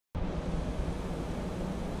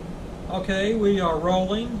Okay, we are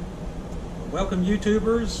rolling. Welcome,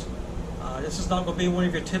 YouTubers. This is not going to be one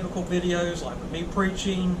of your typical videos like with me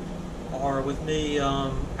preaching or with me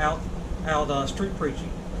out street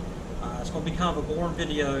preaching. It's going to be kind of a boring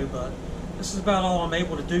video, but this is about all I'm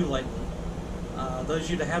able to do lately. Those of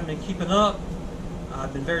you that haven't been keeping up,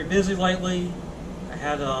 I've been very busy lately. I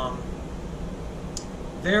had a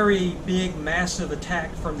very big, massive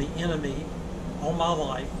attack from the enemy on my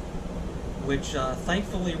life, which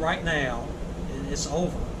thankfully right now it's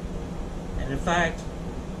over. And in fact,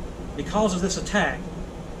 because of this attack,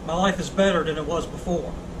 my life is better than it was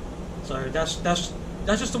before. So that's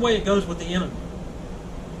just the way it goes with the enemy.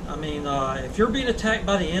 I mean, if you're being attacked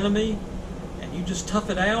by the enemy and you just tough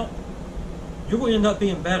it out, you're going to end up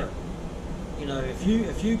being better. You know, if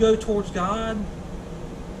you go towards God,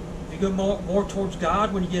 if you go more towards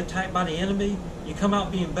God when you get attacked by the enemy, you come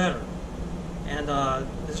out being better. And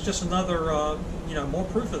it's just another, more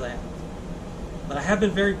proof of that. But I have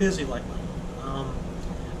been very busy lately.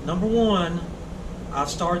 Number one, I've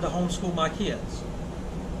started to homeschool my kids.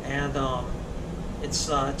 And it's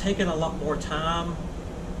taken a lot more time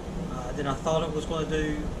than I thought it was going to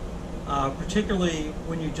do. Particularly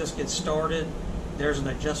when you just get started, there's an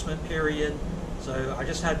adjustment period. So I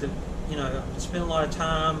just had to, spend a lot of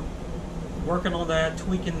time working on that,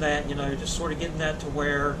 tweaking that, just sort of getting that to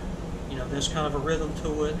where, there's kind of a rhythm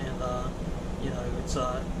to it, and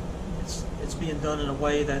it's being done in a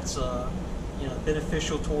way that's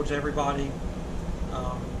beneficial towards everybody.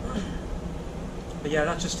 But yeah,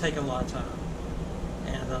 that's just taking a lot of time.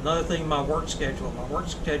 And another thing, my work schedule. My work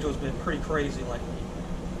schedule has been pretty crazy lately.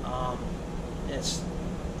 It's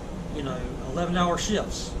 11-hour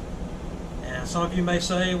shifts. And some of you may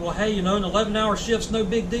say, well, hey, an 11-hour shift's no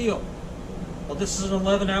big deal. Well, this is an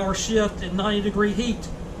 11-hour shift in 90-degree heat.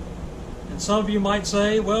 And some of you might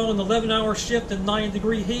say, well, an 11-hour shift in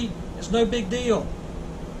 90-degree heat is no big deal.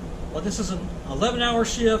 Well, this is an 11-hour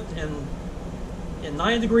shift in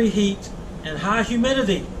 90-degree heat and high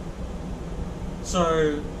humidity.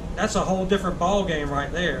 So that's a whole different ball game right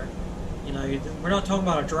there. We're not talking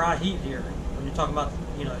about a dry heat here when you're talking about,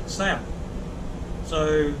 the South.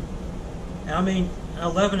 So, I mean, an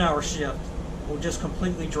 11-hour shift will just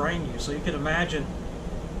completely drain you. So you can imagine,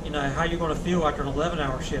 how you're going to feel after an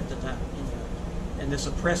 11-hour shift in that, in this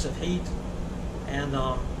oppressive heat. And,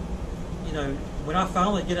 when I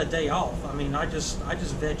finally get a day off, I mean, I just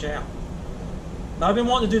veg out. But I've been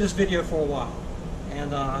wanting to do this video for a while.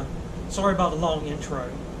 And, sorry about the long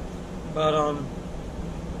intro. But,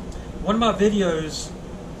 one of my videos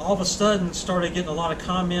all of a sudden started getting a lot of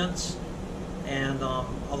comments and a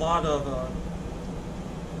lot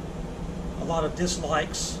of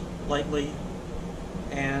dislikes lately,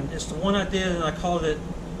 and it's the one I did, and I called it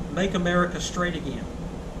 "Make America Straight Again."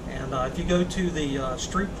 And if you go to the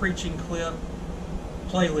street preaching clip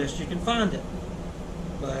playlist, you can find it.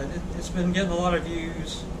 But it's been getting a lot of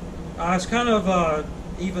views. It's kind of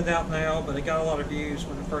evened out now, but it got a lot of views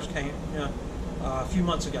when it first came, a few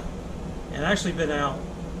months ago. And actually been out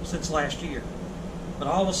since last year. But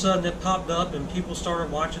all of a sudden it popped up and people started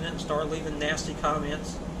watching it and started leaving nasty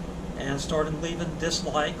comments and started leaving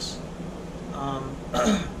dislikes.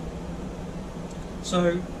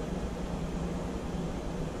 So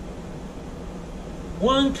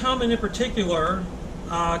one comment in particular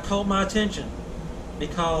caught my attention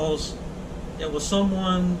because it was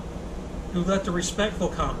someone who left a respectful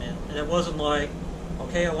comment, and it wasn't like,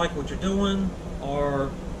 okay, I like what you're doing, or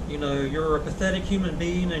you're a pathetic human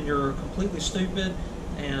being and you're completely stupid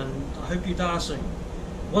and I hope you die soon.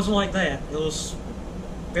 It wasn't like that. It was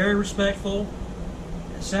very respectful.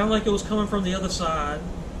 It sounded like it was coming from the other side,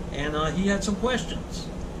 and he had some questions.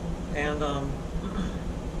 And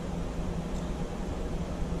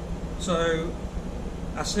so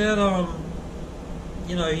I said,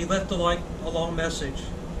 he left a long message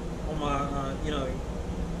on my,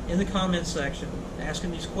 in the comments section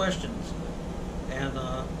asking these questions. And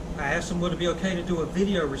I asked him would it be okay to do a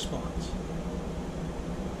video response,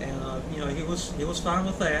 and he was fine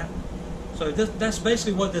with that. So that's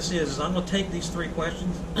basically what this is I'm going to take these 3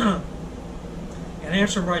 questions and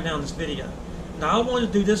answer them right now in this video. Now I wanted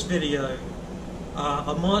to do this video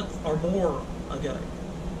a month or more ago,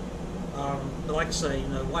 but like I say,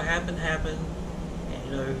 what happened,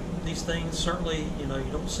 and these things certainly you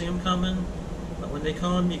don't see them coming, but when they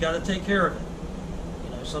come, you got to take care of it.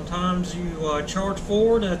 Sometimes you charge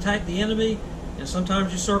forward and attack the enemy, and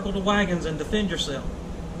sometimes you circle the wagons and defend yourself.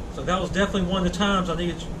 So that was definitely one of the times I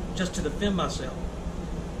needed just to defend myself.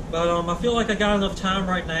 But I feel like I got enough time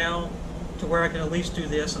right now to where I can at least do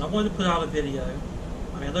this, and I wanted to put out a video.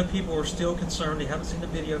 I mean, I know people are still concerned. They haven't seen the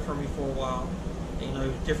video from me for a while. You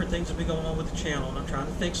know, different things have been going on with the channel, and I'm trying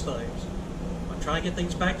to fix those. I'm trying to get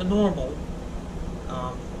things back to normal.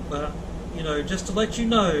 But, you know, just to let you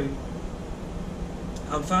know,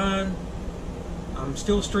 I'm fine. I'm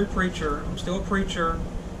still a street preacher. I'm still a preacher.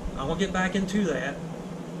 I want to get back into that.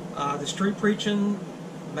 The street preaching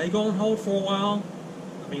may go on hold for a while.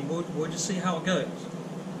 I mean, we'll just see how it goes.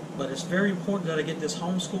 But it's very important that I get this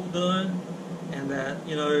homeschool done, and that,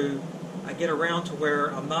 you know, I get around to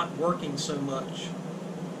where I'm not working so much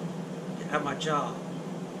at my job.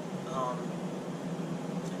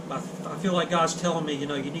 I feel like God's telling me, you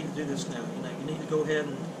know, you need to do this now. You know, you need to go ahead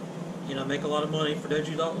and, you know, make a lot of money. For those of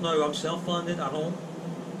you who don't know, I'm self-funded.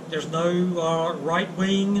 There's no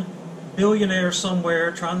right-wing billionaire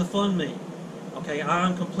somewhere trying to fund me. Okay,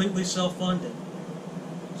 I'm completely self-funded.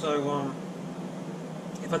 So,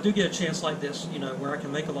 if I do get a chance like this, you know, where I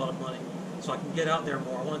can make a lot of money, so I can get out there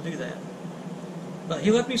more, I want to do that. But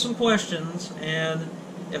he left me some questions, and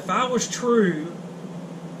if I was true,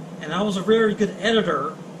 and I was a very good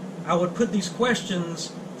editor, I would put these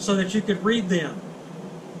questions so that you could read them.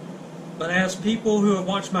 But as people who have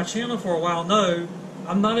watched my channel for a while know,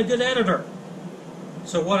 I'm not a good editor.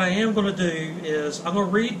 So what I am going to do is I'm going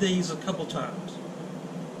to read these a couple times.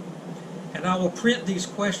 And I will print these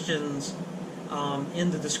questions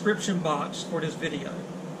in the description box for this video.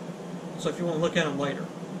 So if you want to look at them later.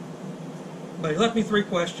 But he left me 3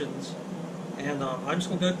 questions, and I'm just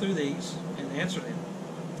going to go through these and answer them.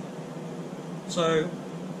 So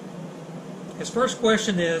his first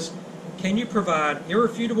question is, can you provide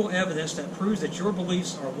irrefutable evidence that proves that your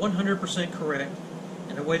beliefs are 100% correct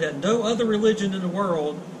in a way that no other religion in the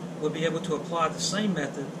world would be able to apply the same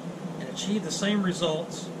method and achieve the same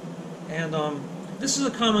results? And this is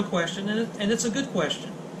a common question, and it's a good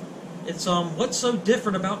question. It's what's so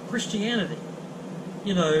different about Christianity?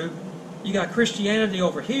 You know, you got Christianity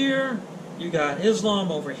over here, you got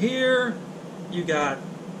Islam over here, you got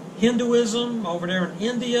Hinduism over there in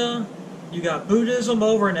India, you got Buddhism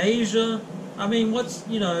over in Asia. I mean,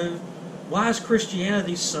 why is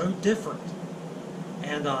Christianity so different?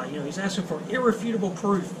 And, you know, he's asking for irrefutable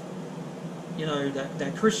proof, you know,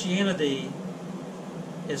 that Christianity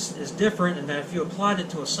is different, and that if you applied it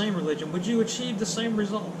to a same religion, would you achieve the same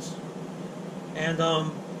results? And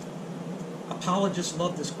apologists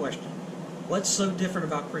love this question. What's so different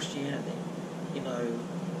about Christianity? You know,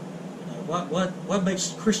 what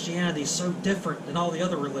makes Christianity so different than all the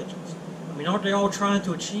other religions? I mean, aren't they all trying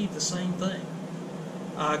to achieve the same thing?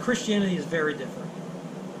 Christianity is very different.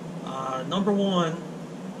 Number one,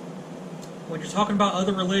 when you're talking about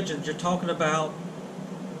other religions, you're talking about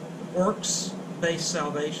works-based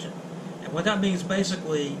salvation. And what that means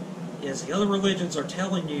basically is the other religions are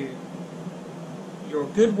telling you your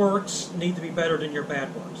good works need to be better than your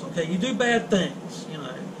bad works. Okay, you do bad things, you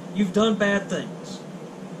know, you've done bad things.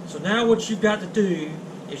 So now what you've got to do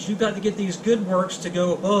is you've got to get these good works to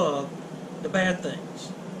go above the bad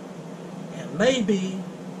things. And maybe,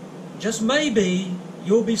 just maybe,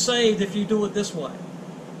 you'll be saved if you do it this way.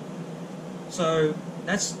 So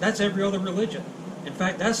that's every other religion. In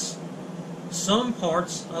fact, that's some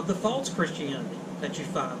parts of the false Christianity that you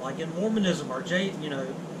find, like in Mormonism or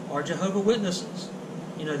Jehovah's Witnesses.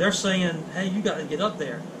 You know, they're saying, hey, you got to get up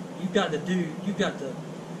there. You've got to do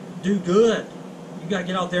good. You got to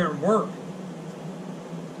get out there and work.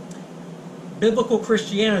 Biblical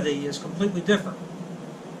Christianity is completely different.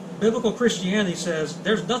 Biblical Christianity says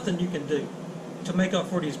there's nothing you can do to make up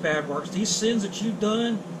for these bad works. These sins that you've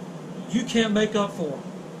done, you can't make up for them.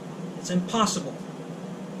 It's impossible.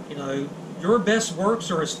 You know, your best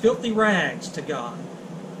works are as filthy rags to God,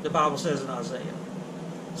 the Bible says in Isaiah.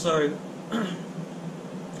 So,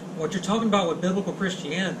 what you're talking about with biblical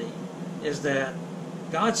Christianity is that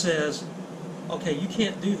God says, okay, you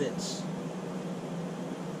can't do this.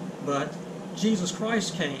 But Jesus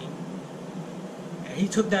Christ came, and He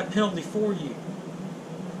took that penalty for you.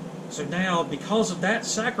 So now, because of that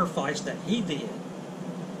sacrifice that He did,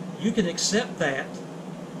 you can accept that,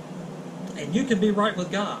 and you can be right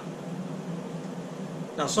with God.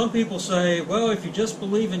 Now, some people say, well, if you just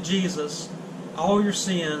believe in Jesus, all your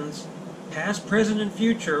sins, past, present, and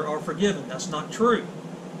future, are forgiven. That's not true.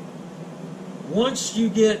 Once you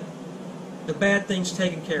get the bad things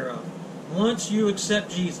taken care of, once you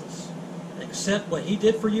accept Jesus, accept what He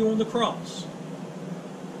did for you on the cross,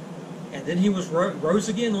 and then He rose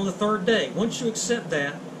again on the 3rd day. Once you accept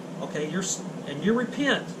that, okay, and you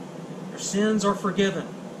repent, your sins are forgiven.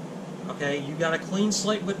 Okay, you got a clean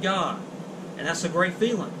slate with God, and that's a great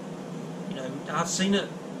feeling. You know, I've seen it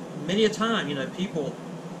many a time. You know, people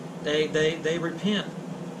they repent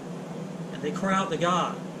and they cry out to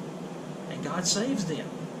God, and God saves them.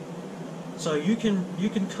 So you can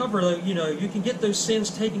cover the, you can get those sins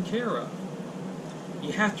taken care of.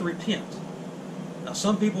 You have to repent. Now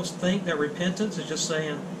some people think that repentance is just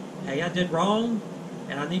saying, hey, I did wrong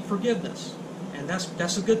and I need forgiveness. And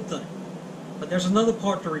that's a good thing. But there's another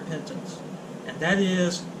part to repentance, and that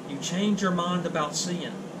is you change your mind about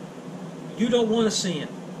sin. You don't want to sin.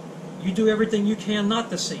 You do everything you can not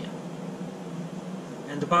to sin.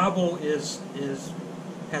 And the Bible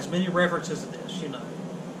has many references to this.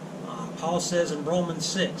 Paul says in Romans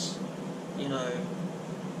 6,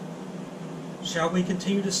 shall we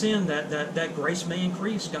continue to sin that grace may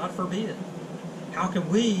increase? God forbid. How can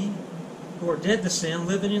we, who are dead to sin,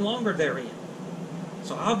 live any longer therein?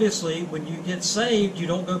 So obviously, when you get saved, you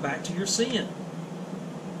don't go back to your sin.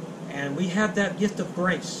 And we have that gift of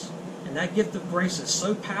grace. And that gift of grace is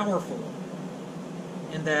so powerful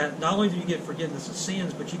in that not only do you get forgiveness of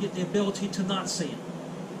sins, but you get the ability to not sin.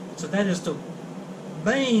 So that is the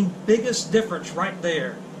main, biggest difference right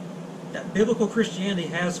there that biblical Christianity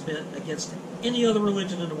has been against any other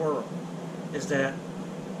religion in the world, is that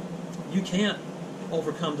you can't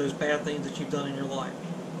overcome those bad things that you've done in your life.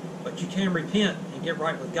 But you can repent and get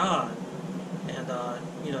right with God, and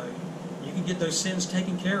you can get those sins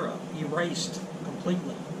taken care of, erased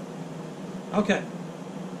completely. Okay.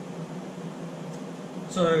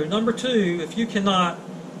 So number 2, if you cannot,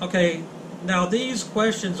 okay, now these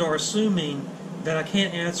questions are assuming that I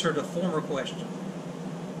can't answer the former question,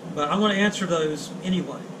 but I'm going to answer those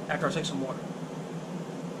anyway after I take some water.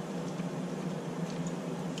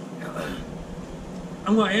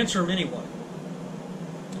 I'm going to answer them anyway.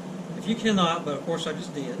 If you cannot, but of course I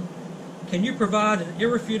just did, can you provide an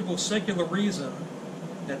irrefutable secular reason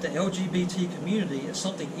that the LGBT community is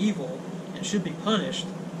something evil and should be punished?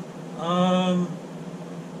 I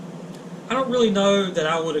don't really know that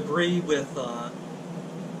I would agree with that.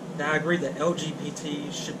 I agree that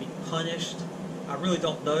LGBT should be punished. I really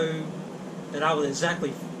don't know that I would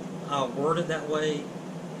exactly word it that way.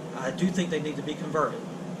 I do think they need to be converted.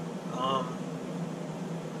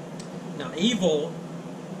 Now, evil,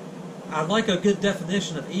 I like a good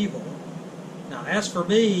definition of evil. Now, as for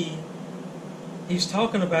me, he's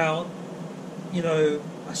talking about, a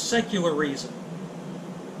secular reason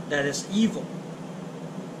that is evil.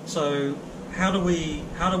 So, how do we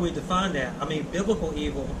define that? I mean, biblical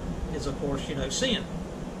evil is, of course, sin.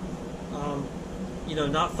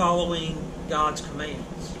 Not following God's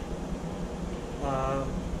commands.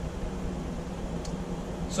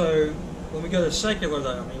 So, when we go to secular,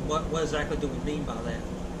 though, I mean, what exactly do we mean by that?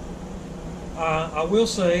 I will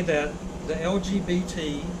say that the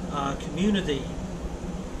LGBT community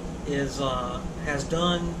has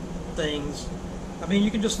done things. I mean,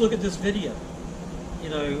 you can just look at this video,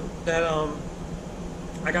 that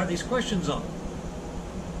I got these questions on.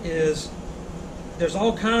 There's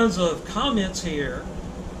all kinds of comments here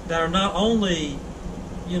that are not only,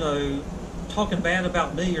 talking bad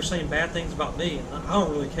about me or saying bad things about me, and I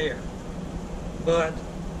don't really care, but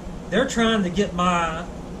they're trying to get my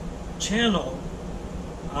channel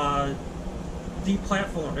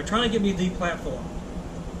deplatformed. They're trying to get me deplatformed.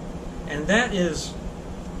 And that is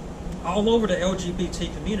all over the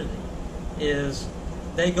LGBT community. Is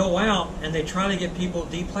they go out and they try to get people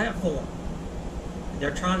deplatformed.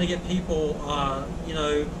 They're trying to get people,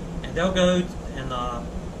 and they'll go and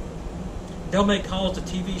they'll make calls to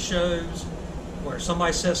TV shows where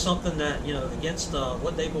somebody says something that, against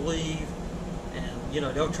what they believe,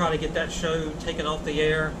 and, they'll try to get that show taken off the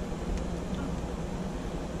air.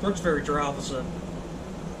 Throat's very dry all of a sudden.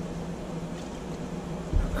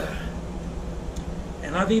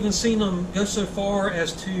 And I've even seen them go so far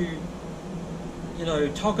as to,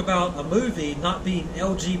 talk about a movie not being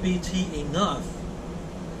LGBT enough.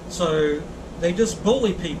 So they just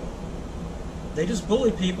bully people. They just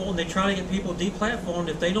bully people, and they try to get people deplatformed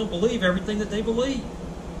if they don't believe everything that they believe.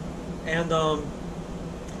 And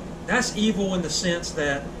that's evil in the sense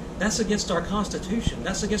that that's against our Constitution.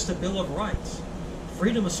 That's against the Bill of Rights.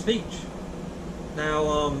 Freedom of speech.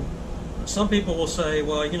 Now, some people will say,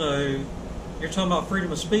 well, you're talking about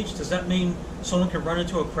freedom of speech. Does that mean someone can run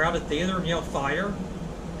into a crowded theater and yell fire,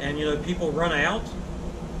 and people run out,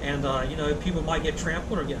 and people might get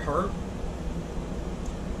trampled or get hurt?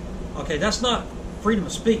 Okay, that's not freedom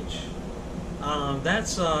of speech.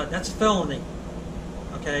 That's a felony.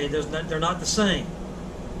 Okay, they're not the same.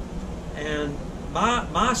 And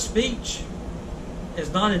my speech is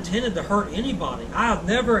not intended to hurt anybody. I have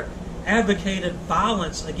never advocated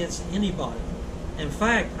violence against anybody. In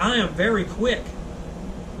fact, I am very quick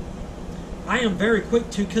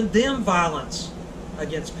to condemn violence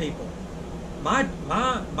against people. My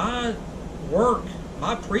work,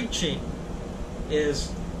 my preaching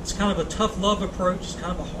is it's kind of a tough love approach. It's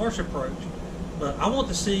kind of a harsh approach. But I want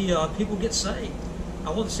to see people get saved. I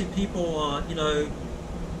want to see people,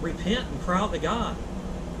 repent and cry out to God.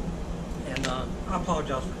 And I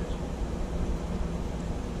apologize for this.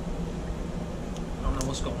 I don't know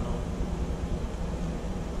what's going on.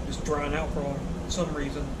 Just drying out for some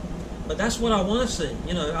reason. But that's what I want to see.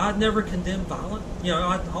 I'd never condemn violence.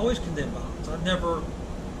 I'd always condemn violence.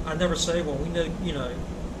 I'd never say, well, we know,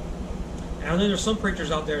 and I know there's some preachers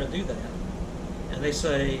out there that do that. And they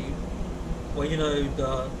say, well,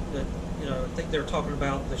 I think they were talking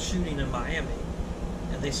about the shooting in Miami.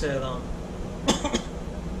 And they said, well,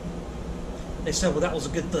 that was a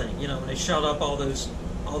good thing, when they shot up all those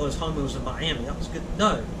homos in Miami. That was good.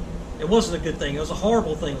 No, it wasn't a good thing. It was a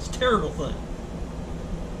horrible thing. It was a terrible thing.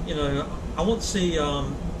 I want to see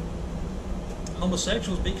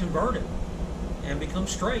homosexuals be converted and become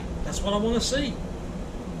straight. That's what I want to see.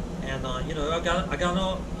 And I got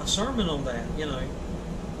a sermon on that.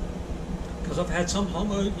 Because I've had some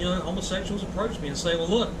homosexuals approach me and say, well,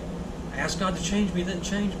 look, I asked God to change me, didn't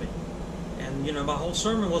change me. And, my whole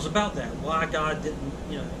sermon was about that. Why God didn't,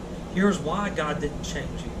 here's why God didn't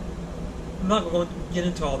change you. I'm not going to get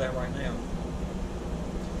into all that right now.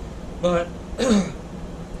 But,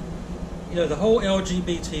 the whole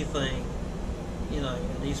LGBT thing,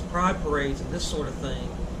 and these pride parades and this sort of thing,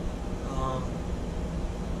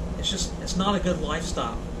 it's not a good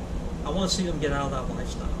lifestyle. I want to see them get out of that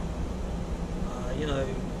lifestyle.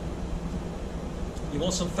 You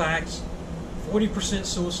want some facts, 40%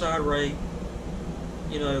 suicide rate,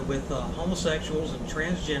 with homosexuals and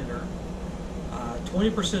transgender.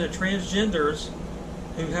 20% of transgenders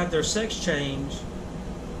who have their sex change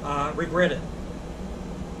regret it.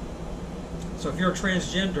 So if you're a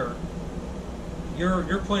transgender,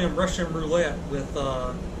 you're playing Russian roulette with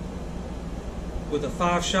a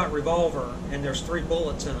 5-shot revolver and there's 3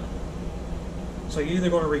 bullets in it. So you're either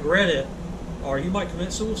going to regret it or you might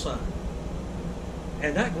commit suicide.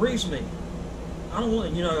 And that grieves me. I don't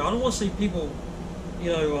want to see people,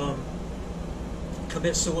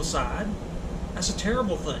 commit suicide. That's a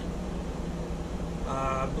terrible thing.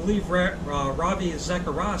 I believe Ravi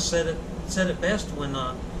Zacharias said it best when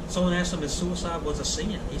someone asked him if suicide was a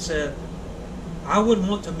sin. He said, I wouldn't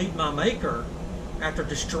want to meet my Maker after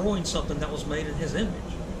destroying something that was made in His image.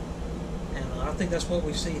 And I think that's what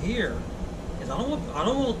we see here. Is I don't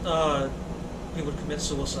want people to commit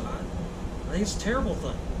suicide. I think it's a terrible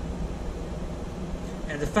thing.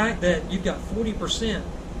 And the fact that you've got 40%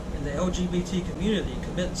 in the LGBT community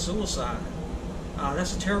committing suicide,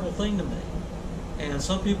 that's a terrible thing to me. And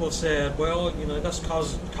some people have said, well, that's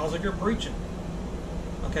because of your preaching.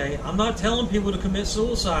 Okay, I'm not telling people to commit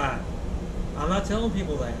suicide. I'm not telling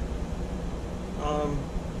people that.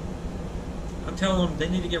 I'm telling them they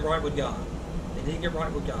need to get right with God. They need to get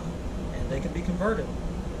right with God, and they can be converted.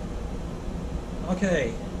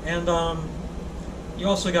 Okay, and you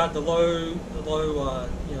also got the low.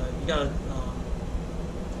 You got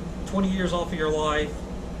 20 years off of your life,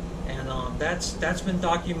 and that's been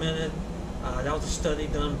documented. That was a study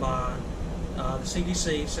done by the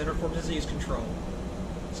CDC, Center for Disease Control.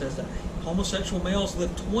 It says that homosexual males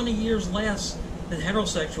live 20 years less than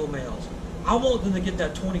heterosexual males. I want them to get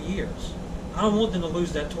that 20 years. I don't want them to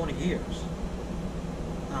lose that 20 years.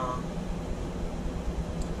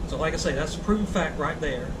 So like I say, that's a proven fact right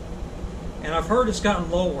there. And I've heard it's gotten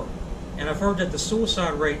lower. And I've heard that the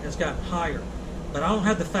suicide rate has gotten higher. But I don't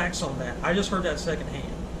have the facts on that. I just heard that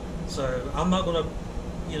secondhand. So I'm not going to,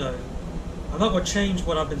 I'm not going to change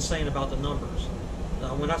what I've been saying about the numbers.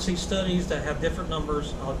 When I see studies that have different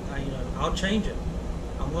numbers, I'll change it.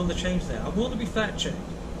 I'm willing to change that. I'm willing to be fact checked.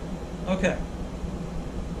 Okay.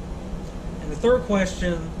 And the third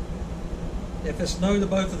question, if it's no to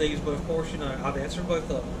both of these, but of course, I've answered both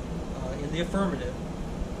of them in the affirmative.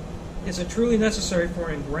 Is it truly necessary for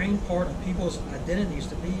an ingrained part of people's identities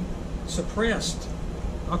to be suppressed?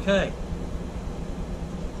 Okay.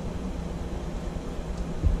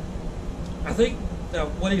 I think that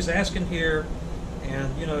what he's asking here,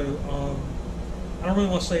 and I don't really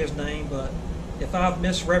want to say his name, but if I've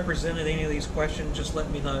misrepresented any of these questions, just let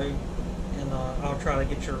me know, and I'll try to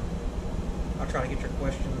get your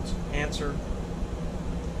questions answered.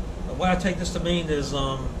 But what I take this to mean is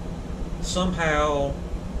somehow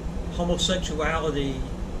homosexuality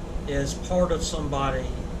is part of somebody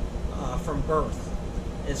from birth.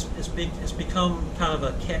 It's become kind of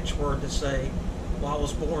a catchword to say, well, I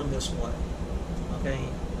was born this way. Okay?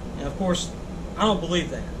 And of course, I don't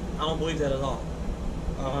believe that. I don't believe that at all.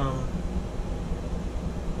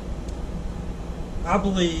 I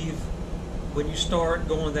believe when you start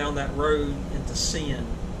going down that road into sin,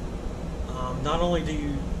 not only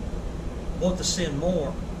do want to sin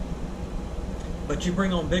more, but you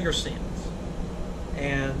bring on bigger sins.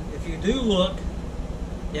 And if you do look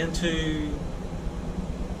into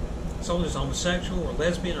someone who's homosexual or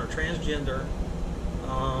lesbian or transgender,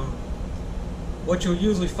 what you'll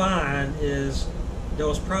usually find is there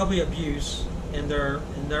was probably abuse in their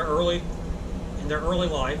early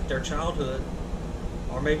life, their childhood,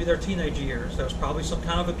 or maybe their teenage years. There was probably some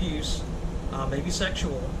kind of abuse, maybe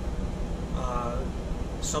sexual,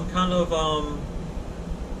 some kind of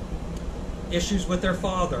issues with their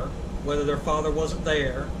father, whether their father wasn't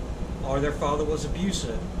there or their father was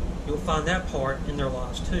abusive. You'll find that part in their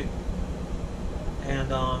lives too. And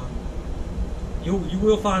you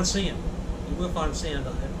will find sin. You will find sin.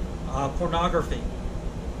 Pornography.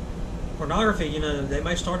 Pornography, you know, they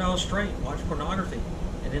may start out straight, watch pornography,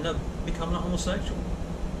 and end up becoming a homosexual.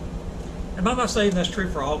 And I'm not saying that's true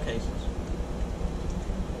for all cases.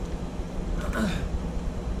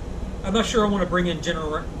 I'm not sure I want to bring in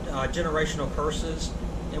generational curses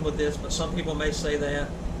in with this, but some people may say that,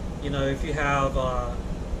 you know, if you have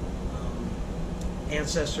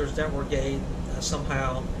ancestors that were gay,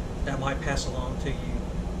 somehow that might pass along to you.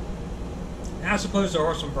 And I suppose there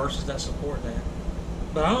are some verses that support that,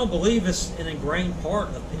 but I don't believe it's an ingrained part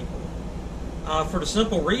of people. For the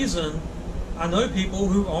simple reason, I know people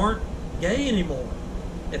who aren't gay anymore.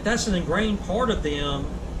 If that's an ingrained part of them,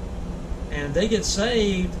 and they get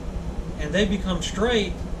saved, and they become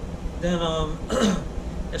straight, then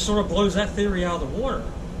it sort of blows that theory out of the water.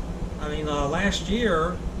 I mean, last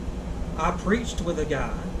year, I preached with a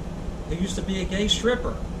guy who used to be a gay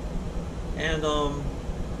stripper, and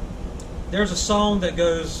there's a song that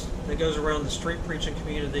goes around the street preaching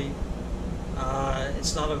community.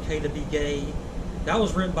 It's not okay to be gay. That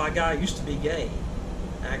was written by a guy who used to be gay,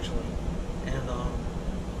 actually, and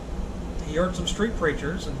he heard some street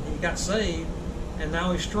preachers, and he got saved, and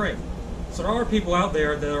now he's straight. So there are people out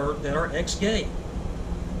there that are ex-gay.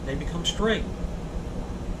 They become straight.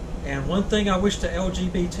 And one thing I wish the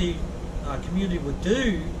LGBT community would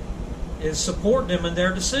do is support them in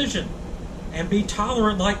their decision and be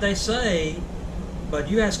tolerant like they say. But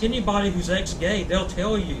you ask anybody who's ex-gay, they'll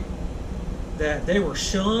tell you that they were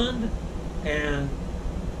shunned and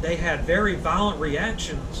they had very violent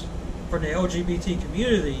reactions from the LGBT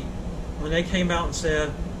community when they came out and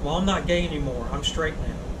said, well, I'm not gay anymore, I'm straight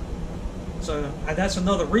now. So that's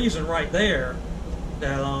another reason right there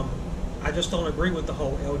that I just don't agree with the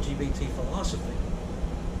whole LGBT philosophy.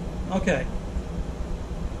 Okay,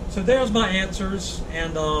 so there's my answers,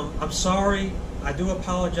 and I'm sorry. I do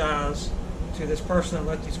apologize to this person that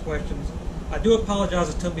left these questions. I do apologize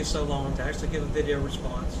it took me so long to actually give a video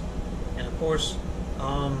response. And of course,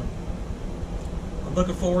 I'm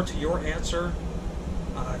looking forward to your answer.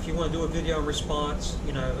 If you want to do a video response,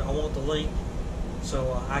 you know, I want the link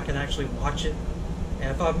so I can actually watch it.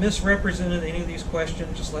 And if I've misrepresented any of these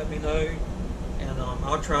questions, just let me know, and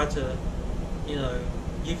I'll try to, you know,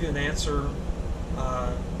 give you an answer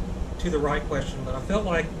to the right question. But I felt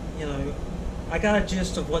like, you know, I got a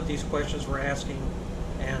gist of what these questions were asking,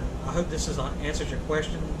 and I hope this has answered your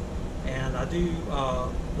question. And I do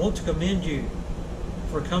want to commend you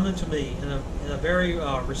for coming to me in a very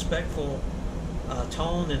respectful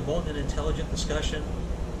tone and wanting an intelligent discussion.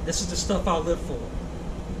 This is the stuff I live for.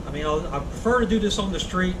 I mean, I prefer to do this on the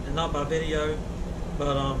street and not by video,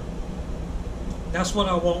 but that's what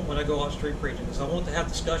I want when I go out street preaching. Is I want to have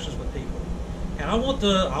discussions with people, and I want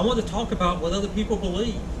to talk about what other people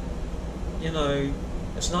believe. You know,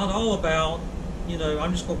 it's not all about, you know,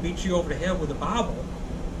 I'm just going to beat you over the head with the Bible.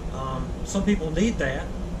 Some people need that,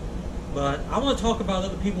 but I want to talk about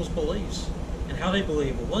other people's beliefs and how they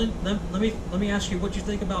believe. Well, let me ask you what you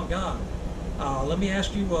think about God. Let me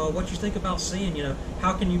ask you what you think about sin. You know,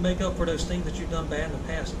 how can you make up for those things that you've done bad in the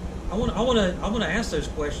past? I want to ask those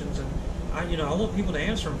questions, and I want people to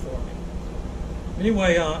answer them for me.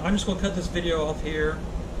 Anyway, I'm just going to cut this video off here.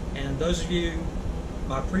 And those of you,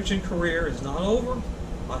 my preaching career is not over.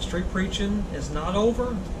 My street preaching is not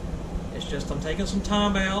over. It's just I'm taking some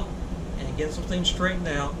time out and getting some things straightened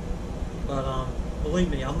out. But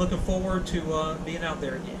believe me, I'm looking forward to being out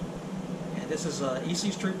there again. And this is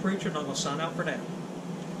EC Street Preacher, and I'm going to sign out for now.